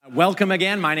Welcome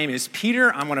again. My name is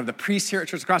Peter. I'm one of the priests here at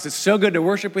Church of the Cross. It's so good to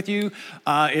worship with you.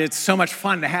 It's so much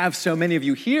fun to have so many of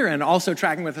you here and also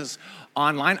tracking with us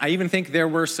online. I even think there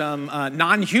were some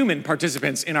non-human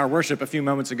participants in our worship a few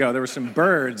moments ago. There were some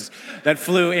birds that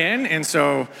flew in, and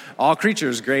so all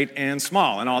creatures, great and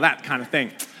small, and all that kind of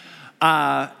thing.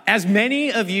 As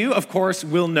many of you, of course,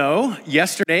 will know,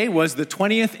 yesterday was the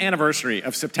 20th anniversary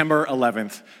of September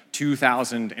 11th,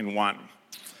 2001.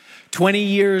 20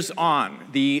 years on,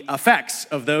 the effects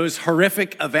of those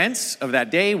horrific events of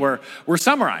that day were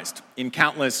summarized in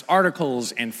countless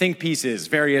articles and think pieces,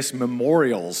 various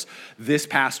memorials this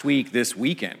past week, this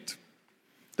weekend.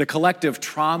 The collective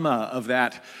trauma of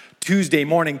that Tuesday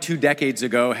morning 2 decades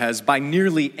ago has, by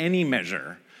nearly any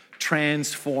measure,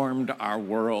 transformed our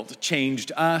world,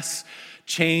 changed us,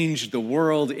 changed the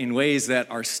world in ways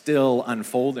that are still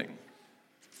unfolding.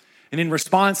 And in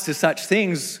response to such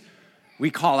things, we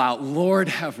call out, Lord,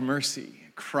 have mercy.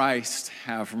 Christ,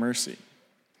 have mercy.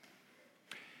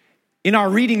 In our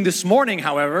reading this morning,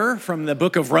 however, from the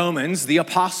book of Romans, the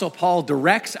Apostle Paul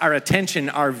directs our attention,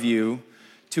 our view,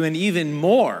 to an even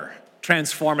more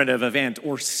transformative event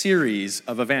or series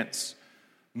of events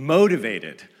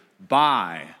motivated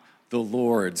by the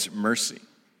Lord's mercy.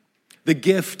 The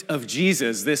gift of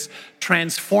Jesus, this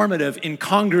transformative,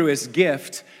 incongruous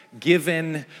gift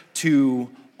given to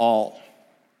all.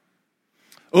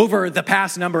 Over the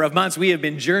past number of months, we have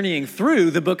been journeying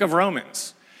through the book of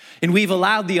Romans, and we've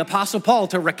allowed the Apostle Paul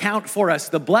to recount for us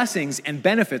the blessings and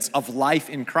benefits of life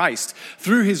in Christ.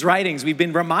 Through his writings, we've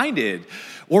been reminded,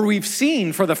 or we've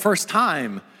seen for the first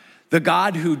time, the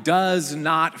God who does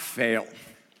not fail.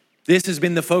 This has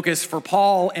been the focus for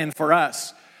Paul and for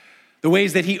us. The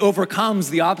ways that he overcomes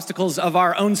the obstacles of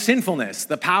our own sinfulness,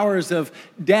 the powers of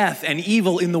death and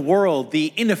evil in the world,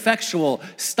 the ineffectual,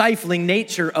 stifling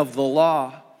nature of the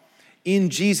law.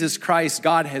 In Jesus Christ,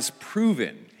 God has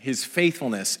proven his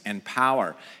faithfulness and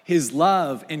power, his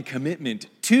love and commitment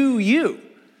to you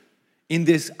in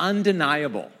this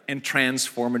undeniable and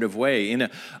transformative way, in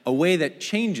a way that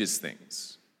changes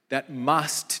things, that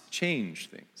must change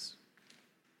things.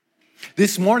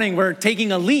 This morning, we're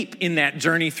taking a leap in that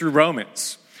journey through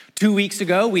Romans. 2 weeks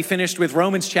ago, we finished with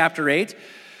Romans chapter 8,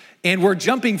 and we're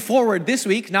jumping forward this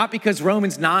week, not because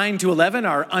Romans 9 to 11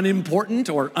 are unimportant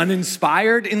or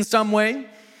uninspired in some way.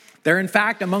 They're, in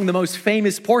fact, among the most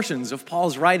famous portions of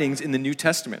Paul's writings in the New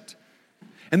Testament.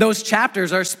 And those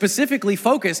chapters are specifically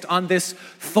focused on this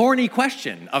thorny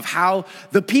question of how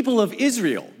the people of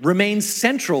Israel remain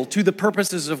central to the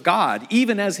purposes of God,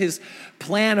 even as his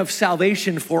plan of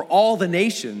salvation for all the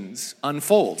nations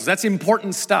unfolds. That's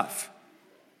important stuff.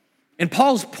 And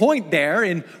Paul's point there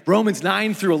in Romans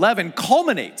 9 through 11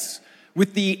 culminates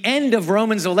with the end of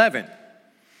Romans 11.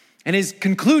 And his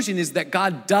conclusion is that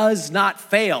God does not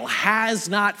fail, has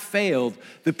not failed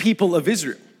the people of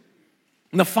Israel.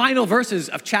 In the final verses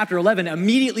of chapter 11,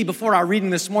 immediately before our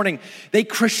reading this morning, they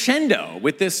crescendo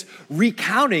with this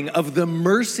recounting of the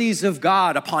mercies of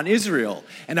God upon Israel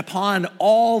and upon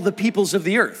all the peoples of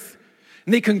the earth.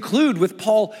 And they conclude with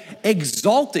Paul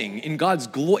exalting in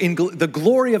the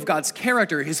glory of God's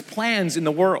character, his plans in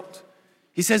the world.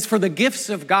 He says, for the gifts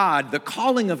of God, the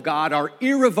calling of God are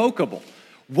irrevocable,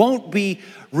 won't be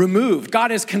removed.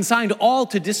 God has consigned all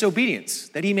to disobedience,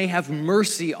 that he may have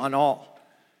mercy on all.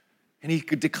 And he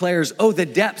declares, oh, the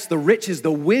depths, the riches,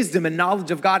 the wisdom and knowledge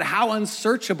of God, how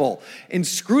unsearchable,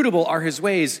 inscrutable are his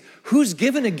ways. Who's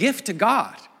given a gift to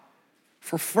God?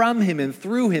 For from him and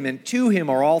through him and to him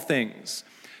are all things.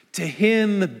 To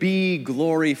him be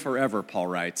glory forever, Paul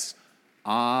writes.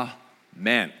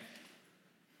 Amen.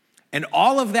 And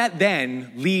all of that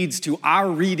then leads to our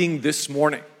reading this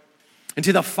morning and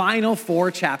to the final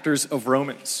 4 chapters of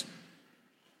Romans,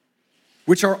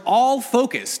 which are all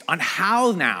focused on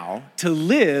how now to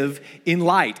live in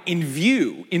light, in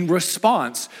view, in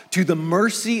response to the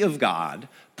mercy of God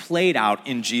played out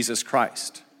in Jesus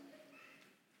Christ.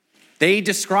 They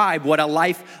describe what a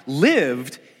life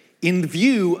lived in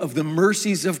view of the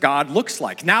mercies of God looks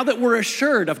like. Now that we're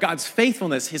assured of God's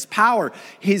faithfulness, his power,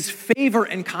 his favor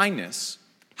and kindness,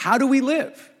 how do we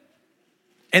live?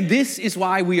 And this is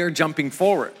why we are jumping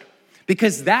forward,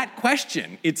 because that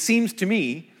question, it seems to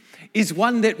me, is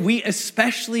one that we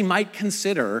especially might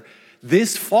consider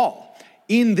this fall,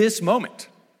 in this moment.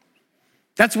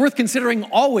 That's worth considering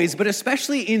always, but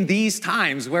especially in these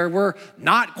times where we're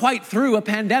not quite through a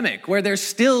pandemic, where there's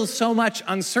still so much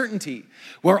uncertainty,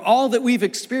 where all that we've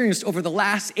experienced over the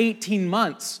last 18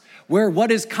 months, where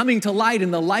what is coming to light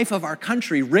in the life of our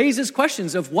country raises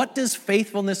questions of what does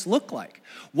faithfulness look like?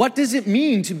 What does it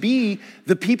mean to be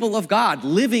the people of God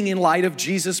living in light of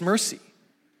Jesus' mercy?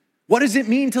 What does it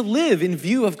mean to live in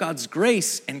view of God's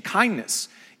grace and kindness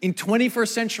in 21st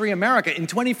century America, in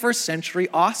 21st century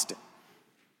Austin?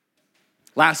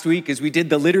 Last week, as we did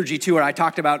the liturgy tour, I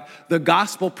talked about the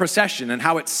gospel procession and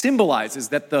how it symbolizes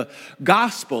that the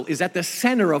gospel is at the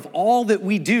center of all that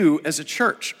we do as a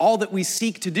church, all that we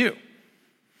seek to do.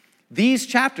 These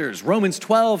chapters, Romans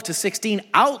 12 to 16,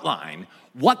 outline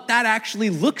what that actually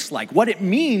looks like, what it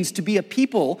means to be a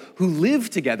people who live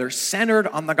together centered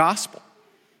on the gospel.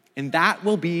 And that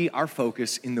will be our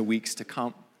focus in the weeks to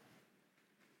come.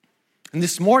 And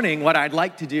this morning, what I'd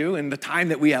like to do in the time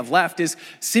that we have left is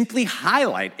simply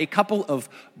highlight a couple of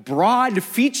broad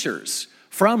features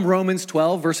from Romans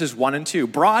 12, verses 1 and 2.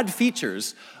 Broad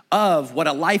features of what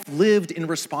a life lived in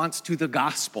response to the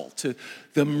gospel, to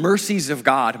the mercies of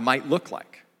God might look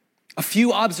like. A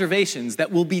few observations that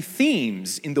will be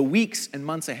themes in the weeks and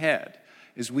months ahead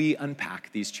as we unpack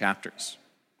these chapters.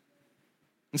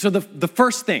 And so the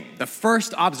first thing, the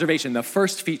first observation, the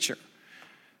first feature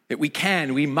that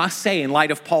we must say in light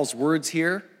of Paul's words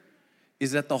here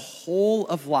is that the whole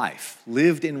of life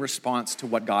lived in response to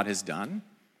what God has done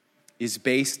is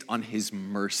based on his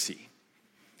mercy.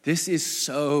 This is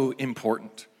so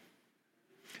important.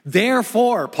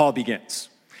 Therefore, Paul begins,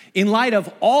 in light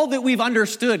of all that we've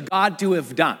understood God to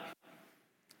have done,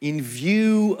 in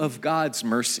view of God's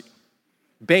mercy,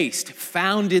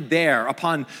 founded there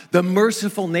upon the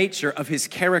merciful nature of his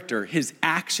character, his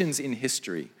actions in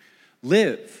history,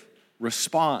 live,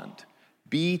 respond,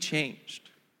 be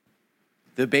changed.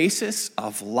 The basis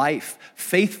of life,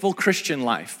 faithful Christian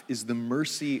life, is the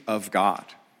mercy of God.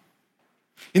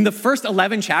 In the first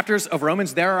 11 chapters of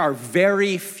Romans, there are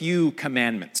very few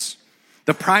commandments.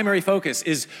 The primary focus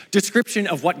is description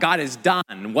of what God has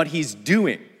done, what he's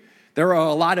doing. There are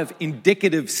a lot of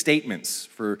indicative statements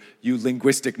for you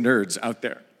linguistic nerds out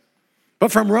there.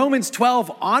 But from Romans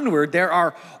 12 onward, there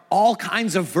are all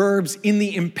kinds of verbs in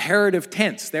the imperative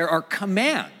tense. There are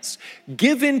commands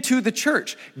given to the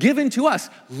church, given to us.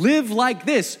 Live like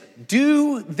this,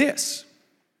 do this.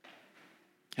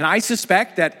 And I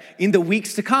suspect that in the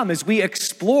weeks to come, as we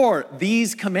explore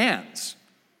these commands,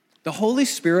 the Holy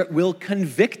Spirit will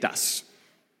convict us,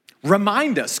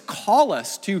 remind us, call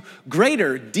us to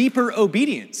greater, deeper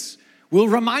obedience, will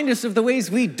remind us of the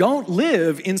ways we don't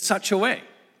live in such a way.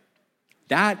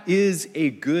 That is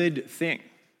a good thing.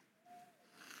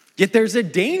 Yet there's a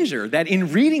danger that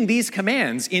in reading these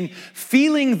commands, in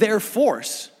feeling their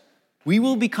force, we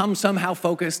will become somehow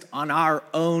focused on our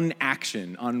own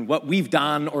action, on what we've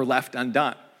done or left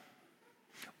undone.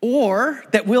 Or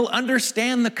that we'll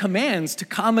understand the commands to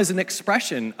come as an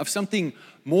expression of something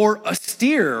more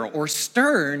austere or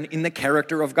stern in the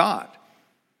character of God.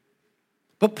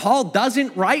 But Paul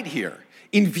doesn't write here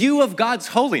in view of God's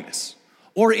holiness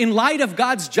or in light of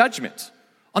God's judgment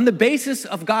on the basis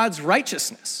of God's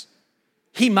righteousness.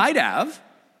 He might have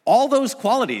all those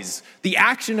qualities, the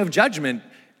action of judgment,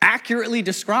 accurately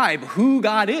describe who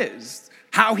God is,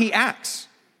 how he acts.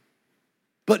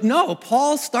 But no,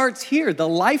 Paul starts here. The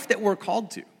life that we're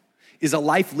called to is a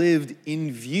life lived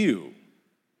in view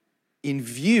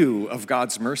of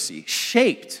God's mercy,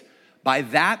 shaped by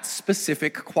that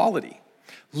specific quality,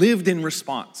 lived in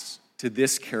response to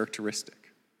this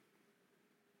characteristic.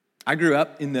 I grew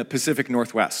up in the Pacific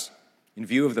Northwest, in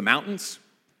view of the mountains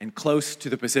and close to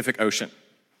the Pacific Ocean.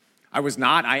 I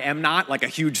am not like a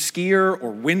huge skier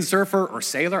or windsurfer or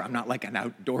sailor. I'm not like an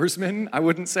outdoorsman, I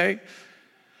wouldn't say.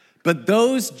 But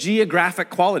those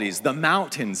geographic qualities, the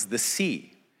mountains, the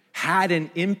sea, had an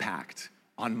impact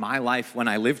on my life when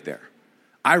I lived there.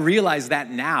 I realize that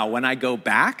now when I go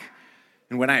back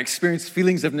and when I experience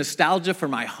feelings of nostalgia for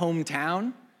my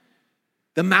hometown.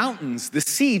 The mountains, the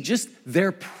sea, just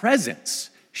their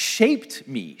presence shaped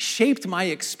me, shaped my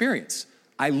experience.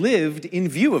 I lived in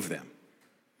view of them.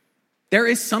 There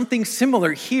is something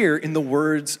similar here in the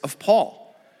words of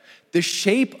Paul. The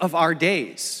shape of our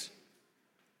days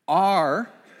are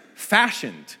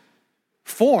fashioned,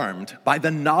 formed by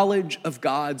the knowledge of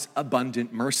God's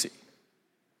abundant mercy.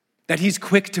 That he's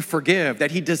quick to forgive,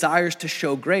 that he desires to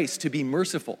show grace, to be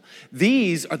merciful.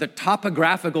 These are the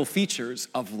topographical features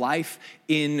of life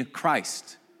in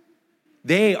Christ.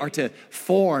 They are to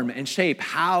form and shape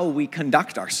how we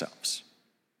conduct ourselves.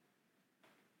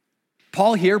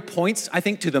 Paul here points, I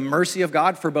think, to the mercy of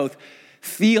God for both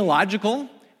theological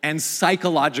and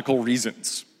psychological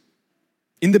reasons.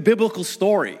 In the biblical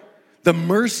story, the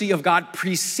mercy of God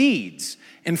precedes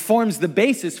and forms the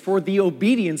basis for the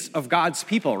obedience of God's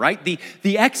people, right? The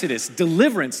Exodus,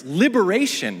 deliverance,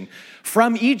 liberation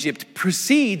from Egypt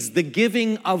precedes the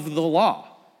giving of the law.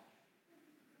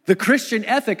 The Christian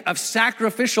ethic of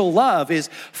sacrificial love is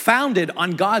founded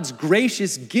on God's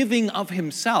gracious giving of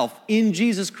himself in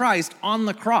Jesus Christ on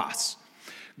the cross.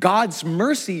 God's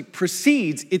mercy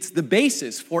precedes, it's the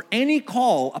basis for any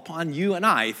call upon you and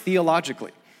I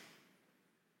theologically.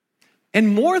 And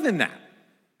more than that,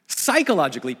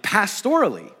 psychologically,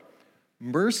 pastorally,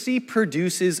 mercy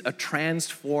produces a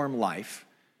transformed life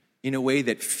in a way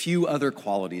that few other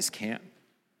qualities can.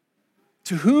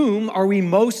 To whom are we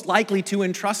most likely to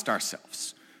entrust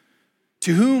ourselves?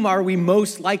 To whom are we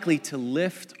most likely to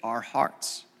lift our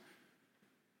hearts?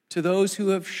 To those who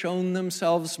have shown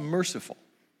themselves merciful,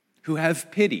 who have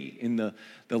pity in the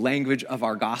language of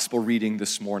our gospel reading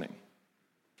this morning.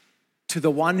 To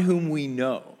the one whom we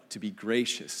know to be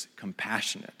gracious,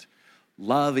 compassionate,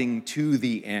 loving to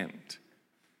the end.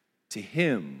 To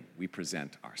him we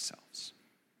present ourselves.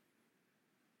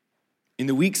 In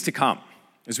the weeks to come,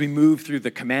 as we move through the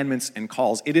commandments and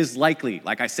calls, it is likely,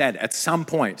 like I said, at some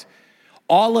point,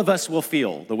 all of us will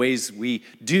feel the ways we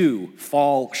do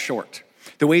fall short,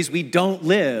 the ways we don't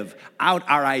live out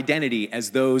our identity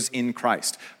as those in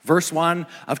Christ. Verse 1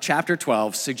 of chapter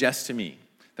 12 suggests to me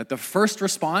that the first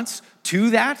response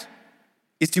to that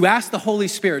is to ask the Holy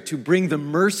Spirit to bring the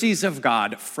mercies of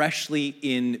God freshly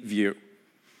in view.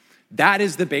 That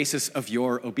is the basis of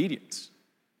your obedience.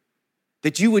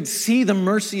 That you would see the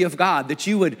mercy of God, that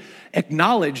you would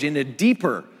acknowledge in a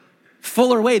deeper,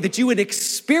 fuller way, that you would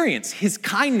experience his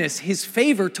kindness, his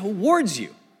favor towards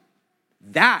you.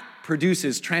 That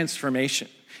produces transformation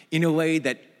in a way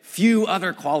that few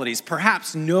other qualities,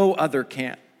 perhaps no other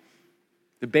can.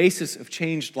 The basis of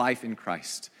changed life in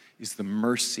Christ is the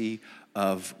mercy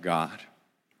of God.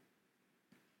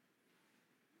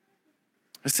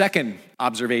 A second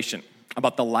observation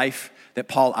about the life that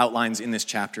Paul outlines in this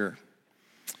chapter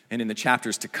and in the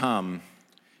chapters to come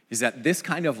is that this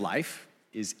kind of life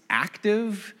is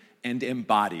active and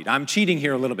embodied. I'm cheating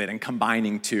here a little bit and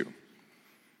combining two.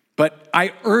 But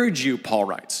I urge you, Paul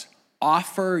writes,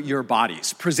 offer your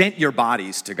bodies, present your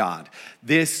bodies to God.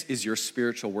 This is your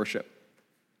spiritual worship.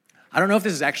 I don't know if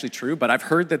this is actually true, but I've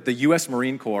heard that the U.S.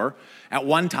 Marine Corps at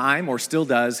one time, or still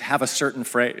does, have a certain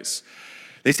phrase.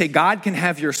 They say, God can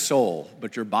have your soul,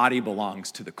 but your body belongs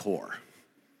to the Corps.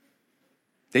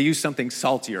 They use something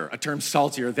saltier, a term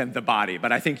saltier than the body,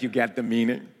 but I think you get the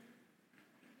meaning.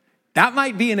 That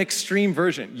might be an extreme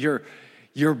version.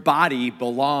 Your body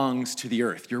belongs to the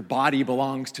earth. Your body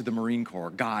belongs to the Marine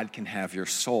Corps. God can have your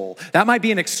soul. That might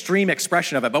be an extreme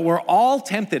expression of it, but we're all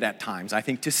tempted at times, I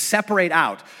think, to separate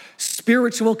out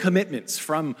spiritual commitments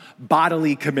from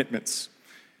bodily commitments.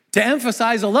 To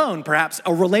emphasize alone, perhaps,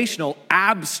 a relational,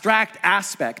 abstract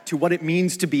aspect to what it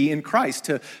means to be in Christ,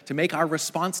 to make our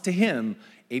response to him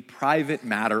a private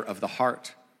matter of the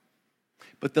heart.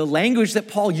 But the language that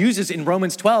Paul uses in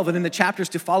Romans 12 and in the chapters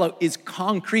to follow is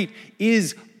concrete,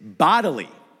 is bodily.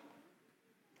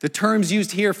 The terms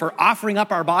used here for offering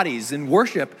up our bodies in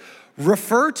worship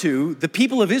refer to the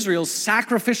people of Israel's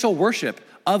sacrificial worship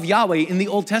of Yahweh in the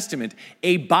Old Testament,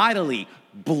 a bodily,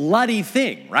 bloody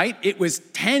thing, right? It was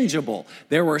tangible.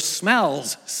 There were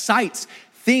smells, sights,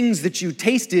 things that you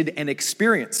tasted and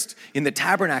experienced in the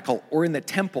tabernacle or in the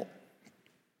temple.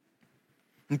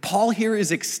 And Paul here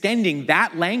is extending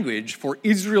that language for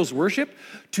Israel's worship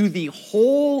to the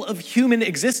whole of human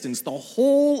existence, the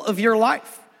whole of your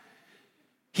life.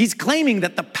 He's claiming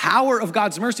that the power of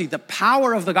God's mercy, the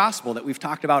power of the gospel that we've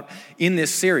talked about in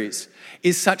this series,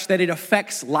 is such that it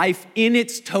affects life in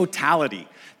its totality,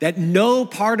 that no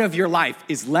part of your life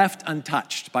is left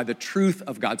untouched by the truth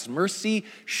of God's mercy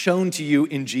shown to you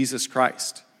in Jesus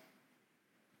Christ.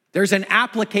 There's an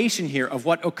application here of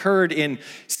what occurred in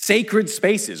sacred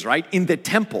spaces, right? In the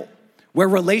temple, where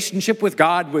relationship with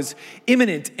God was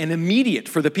imminent and immediate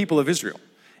for the people of Israel.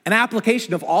 An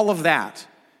application of all of that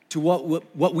to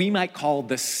what we might call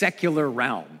the secular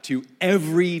realm, to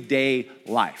everyday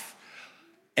life.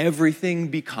 Everything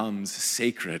becomes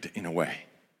sacred in a way.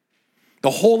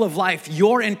 The whole of life,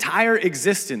 your entire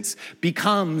existence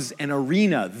becomes an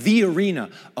arena, the arena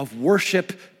of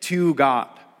worship to God.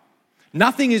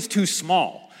 Nothing is too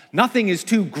small. Nothing is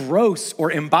too gross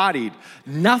or embodied.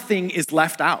 Nothing is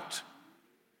left out.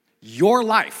 Your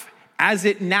life, as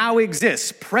it now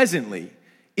exists presently,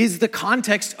 is the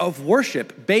context of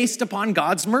worship based upon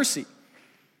God's mercy.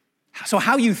 So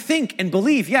how you think and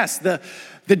believe, yes, the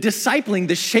discipling,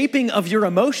 the shaping of your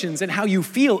emotions and how you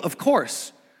feel, of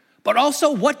course, but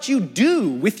also what you do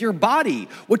with your body,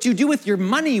 what you do with your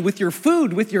money, with your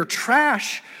food, with your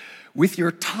trash, with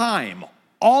your time.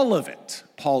 All of it,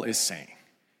 Paul is saying,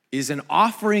 is an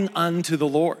offering unto the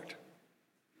Lord.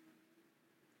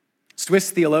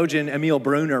 Swiss theologian Emil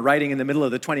Brunner, writing in the middle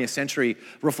of the 20th century,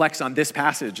 reflects on this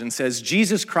passage and says,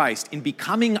 Jesus Christ, in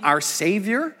becoming our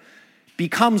Savior,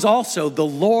 becomes also the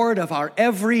Lord of our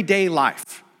everyday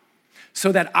life,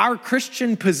 so that our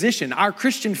Christian position, our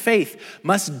Christian faith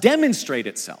must demonstrate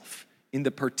itself in the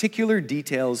particular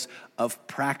details of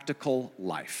practical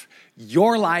life.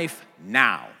 Your life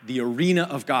now, the arena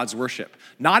of God's worship.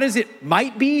 Not as it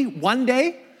might be one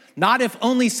day, not if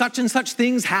only such and such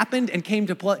things happened and came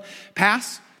to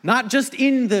pass, not just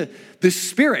in the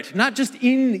spirit, not just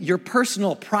in your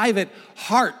personal, private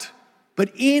heart,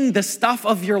 but in the stuff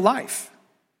of your life.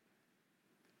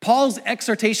 Paul's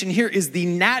exhortation here is the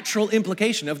natural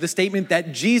implication of the statement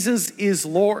that Jesus is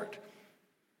Lord.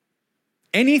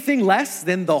 Anything less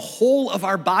than the whole of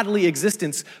our bodily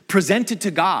existence presented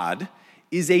to God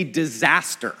is a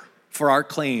disaster for our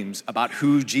claims about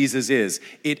who Jesus is.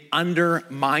 It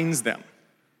undermines them.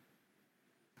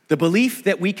 The belief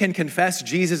that we can confess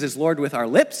Jesus as Lord with our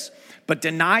lips, but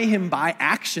deny him by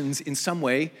actions in some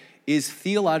way, is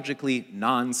theologically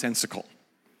nonsensical.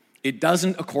 It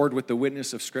doesn't accord with the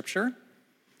witness of Scripture,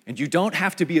 and you don't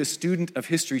have to be a student of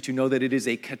history to know that it is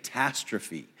a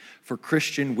catastrophe for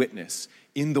Christian witness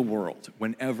in the world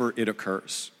whenever it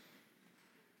occurs.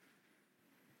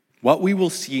 What we will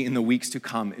see in the weeks to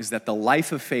come is that the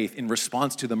life of faith in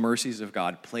response to the mercies of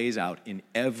God plays out in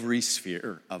every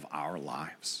sphere of our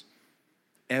lives.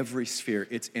 Every sphere.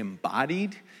 It's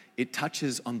embodied. It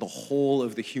touches on the whole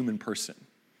of the human person.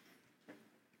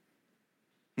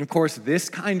 And of course, this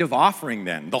kind of offering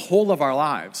then, the whole of our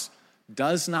lives,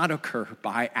 does not occur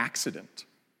by accident.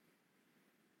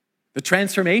 The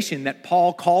transformation that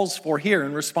Paul calls for here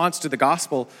in response to the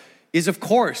gospel is, of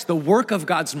course, the work of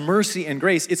God's mercy and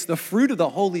grace. It's the fruit of the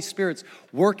Holy Spirit's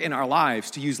work in our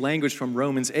lives, to use language from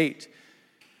Romans 8.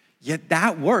 Yet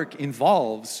that work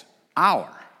involves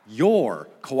your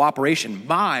cooperation,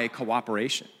 my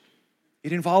cooperation.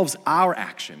 It involves our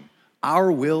action,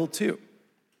 our will too.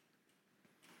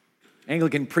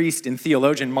 Anglican priest and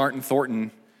theologian Martin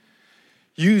Thornton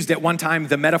used at one time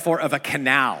the metaphor of a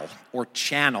canal or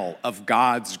channel of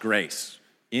God's grace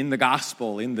in the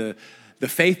gospel, in the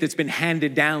faith that's been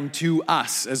handed down to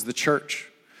us as the church.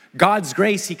 God's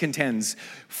grace, he contends,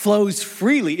 flows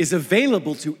freely, is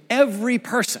available to every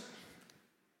person.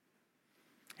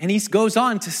 And he goes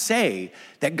on to say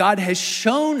that God has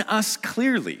shown us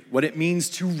clearly what it means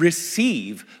to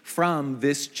receive from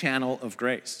this channel of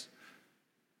grace.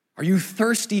 Are you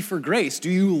thirsty for grace?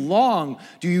 Do you long,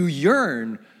 do you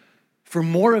yearn for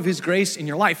more of his grace in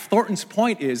your life? Thornton's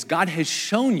point is God has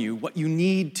shown you what you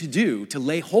need to do to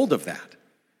lay hold of that.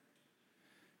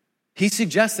 He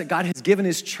suggests that God has given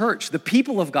his church, the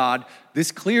people of God,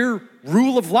 this clear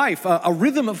rule of life, a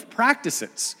rhythm of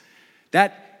practices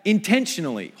that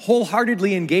intentionally,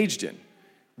 wholeheartedly engaged in,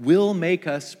 will make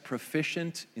us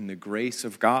proficient in the grace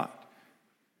of God.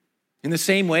 In the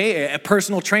same way, a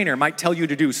personal trainer might tell you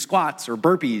to do squats or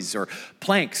burpees or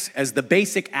planks as the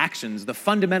basic actions, the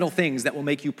fundamental things that will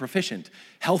make you proficient,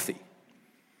 healthy.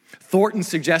 Thornton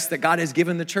suggests that God has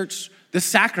given the church the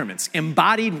sacraments,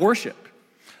 embodied worship,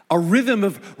 a rhythm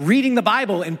of reading the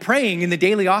Bible and praying in the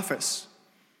daily office,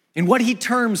 in what he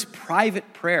terms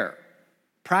private prayer,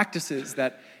 practices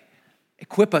that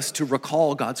equip us to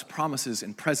recall God's promises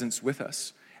and presence with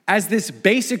us, as this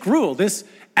basic rule, this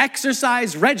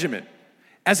exercise regimen,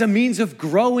 as a means of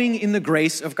growing in the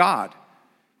grace of God.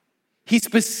 He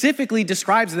specifically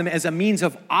describes them as a means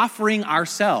of offering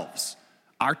ourselves,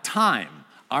 our time,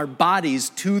 our bodies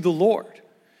to the Lord,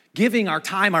 giving our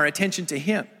time, our attention to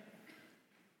him.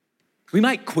 We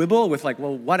might quibble with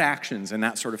what actions and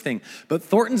that sort of thing. But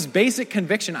Thornton's basic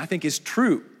conviction, I think, is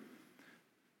true.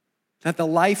 That the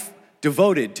life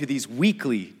devoted to these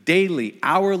weekly, daily,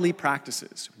 hourly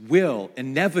practices will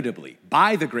inevitably,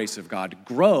 by the grace of God,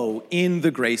 grow in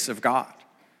the grace of God.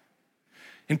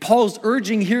 And Paul's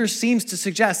urging here seems to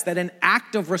suggest that an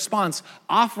act of response,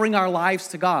 offering our lives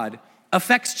to God,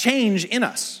 affects change in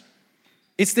us.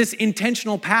 It's this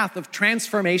intentional path of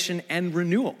transformation and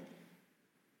renewal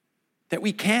that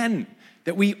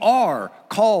we are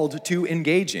called to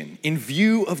engage in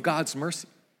view of God's mercy.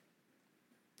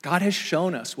 God has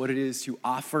shown us what it is to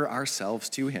offer ourselves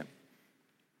to him.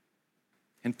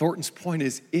 And Thornton's point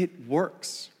is, it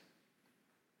works.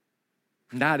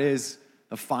 And that is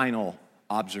the final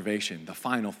observation, the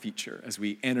final feature as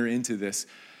we enter into this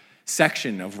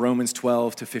section of Romans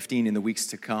 12 to 15 in the weeks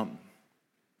to come.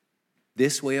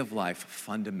 This way of life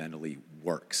fundamentally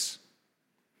works.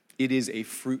 It is a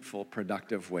fruitful,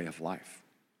 productive way of life.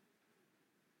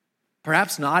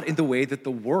 Perhaps not in the way that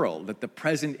the world, that the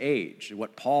present age,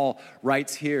 what Paul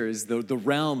writes here is the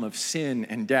realm of sin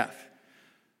and death.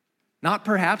 Not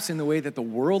perhaps in the way that the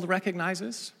world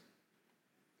recognizes,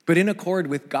 but in accord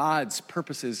with God's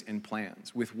purposes and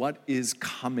plans, with what is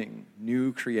coming,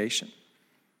 new creation.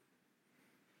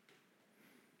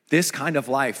 This kind of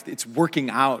life, it's working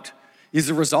out, is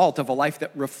a result of a life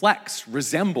that reflects,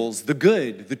 resembles the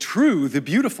good, the true, the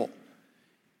beautiful,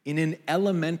 in an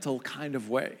elemental kind of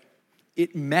way.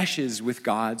 It meshes with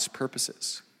God's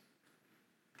purposes.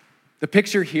 The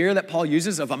picture here that Paul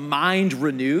uses of a mind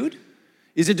renewed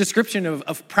is a description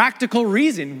of practical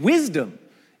reason, wisdom,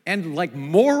 and like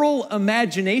moral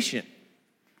imagination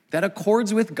that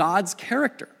accords with God's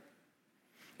character.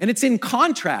 And it's in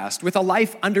contrast with a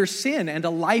life under sin and a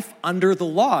life under the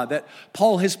law that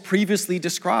Paul has previously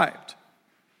described.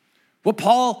 What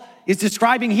Paul is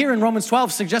describing here in Romans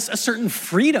 12 suggests a certain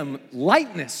freedom,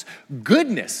 lightness,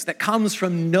 goodness that comes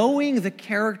from knowing the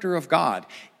character of God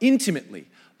intimately,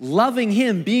 loving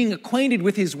him, being acquainted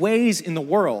with his ways in the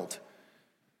world,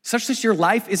 such that your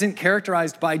life isn't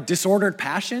characterized by disordered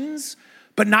passions,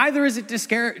 but neither is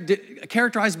it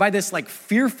characterized by this like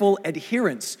fearful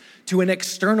adherence to an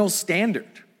external standard.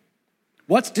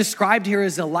 What's described here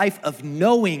is a life of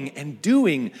knowing and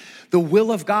doing the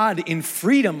will of God in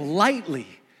freedom, lightly,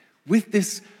 with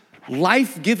this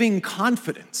life-giving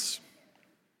confidence.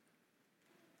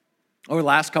 Over the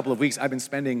last couple of weeks, I've been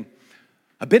spending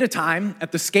a bit of time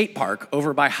at the skate park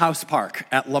over by House Park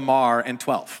at Lamar and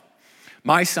 12th.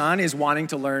 My son is wanting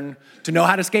to learn to know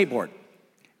how to skateboard,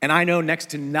 and I know next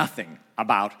to nothing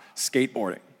about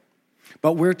skateboarding,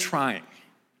 but we're trying.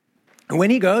 And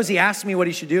when he goes, he asks me what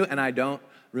he should do, and I don't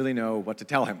really know what to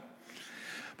tell him.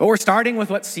 But we're starting with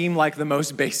what seem like the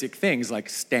most basic things, like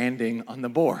standing on the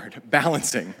board,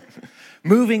 balancing,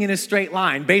 moving in a straight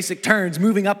line, basic turns,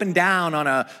 moving up and down on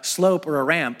a slope or a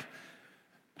ramp.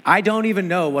 I don't even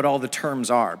know what all the terms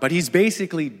are, but he's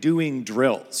basically doing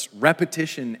drills,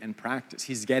 repetition and practice.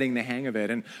 He's getting the hang of it.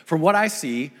 And from what I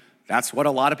see, that's what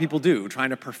a lot of people do, trying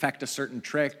to perfect a certain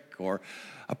trick or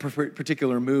a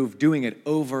particular move, doing it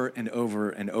over and over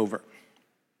and over.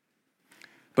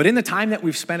 But in the time that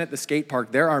we've spent at the skate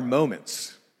park, there are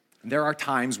moments, there are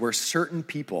times where certain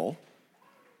people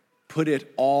put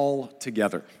it all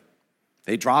together.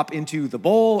 They drop into the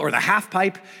bowl or the half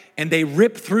pipe and they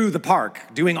rip through the park,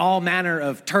 doing all manner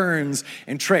of turns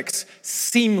and tricks,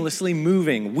 seamlessly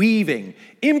moving, weaving,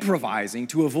 improvising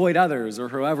to avoid others or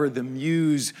however the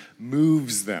muse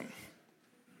moves them.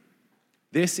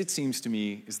 This, it seems to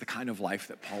me, is the kind of life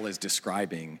that Paul is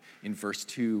describing in verse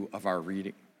 2 of our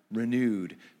reading.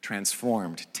 Renewed,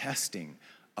 transformed, testing,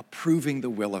 approving the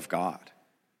will of God.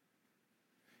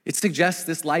 It suggests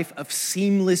this life of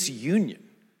seamless union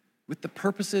with the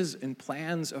purposes and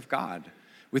plans of God,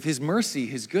 with his mercy,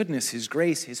 his goodness, his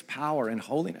grace, his power, and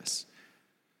holiness.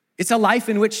 It's a life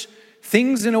in which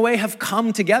things, in a way, have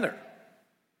come together.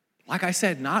 Like I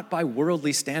said, not by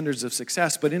worldly standards of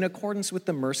success, but in accordance with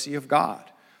the mercy of God,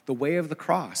 the way of the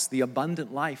cross, the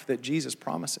abundant life that Jesus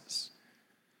promises.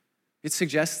 It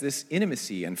suggests this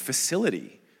intimacy and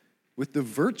facility with the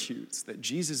virtues that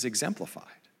Jesus exemplified.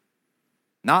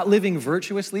 Not living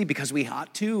virtuously because we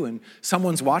ought to and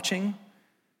someone's watching,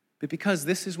 but because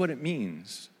this is what it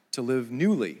means to live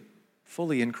newly,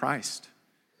 fully in Christ,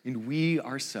 and we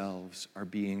ourselves are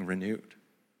being renewed.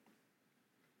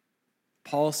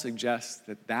 Paul suggests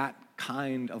that that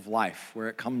kind of life, where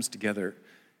it comes together,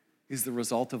 is the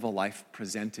result of a life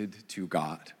presented to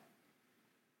God.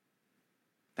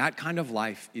 That kind of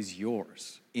life is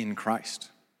yours in Christ,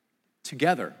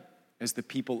 together as the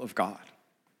people of God.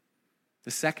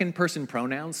 The second person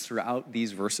pronouns throughout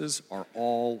these verses are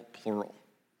all plural.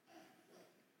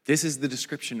 This is the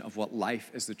description of what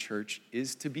life as the church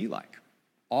is to be like.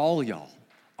 All y'all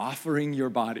offering your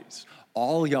bodies,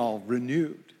 all y'all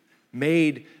renewed,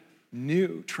 made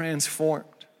new, transformed,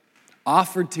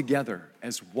 offered together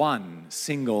as one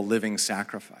single living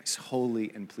sacrifice,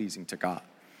 holy and pleasing to God.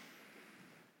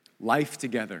 Life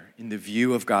together in the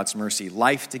view of God's mercy,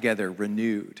 life together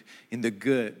renewed in the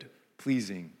good,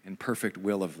 pleasing, and perfect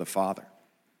will of the Father.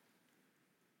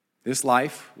 This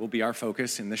life will be our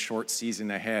focus in the short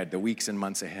season ahead, the weeks and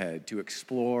months ahead, to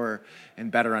explore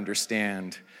and better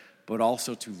understand, but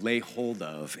also to lay hold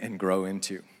of and grow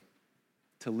into,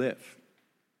 to live.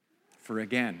 For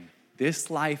again, this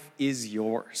life is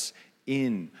yours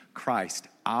in Christ,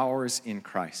 ours in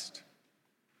Christ.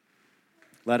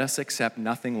 Let us accept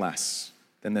nothing less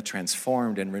than the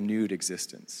transformed and renewed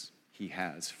existence he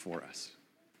has for us.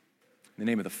 In the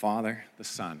name of the Father, the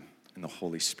Son, and the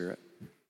Holy Spirit.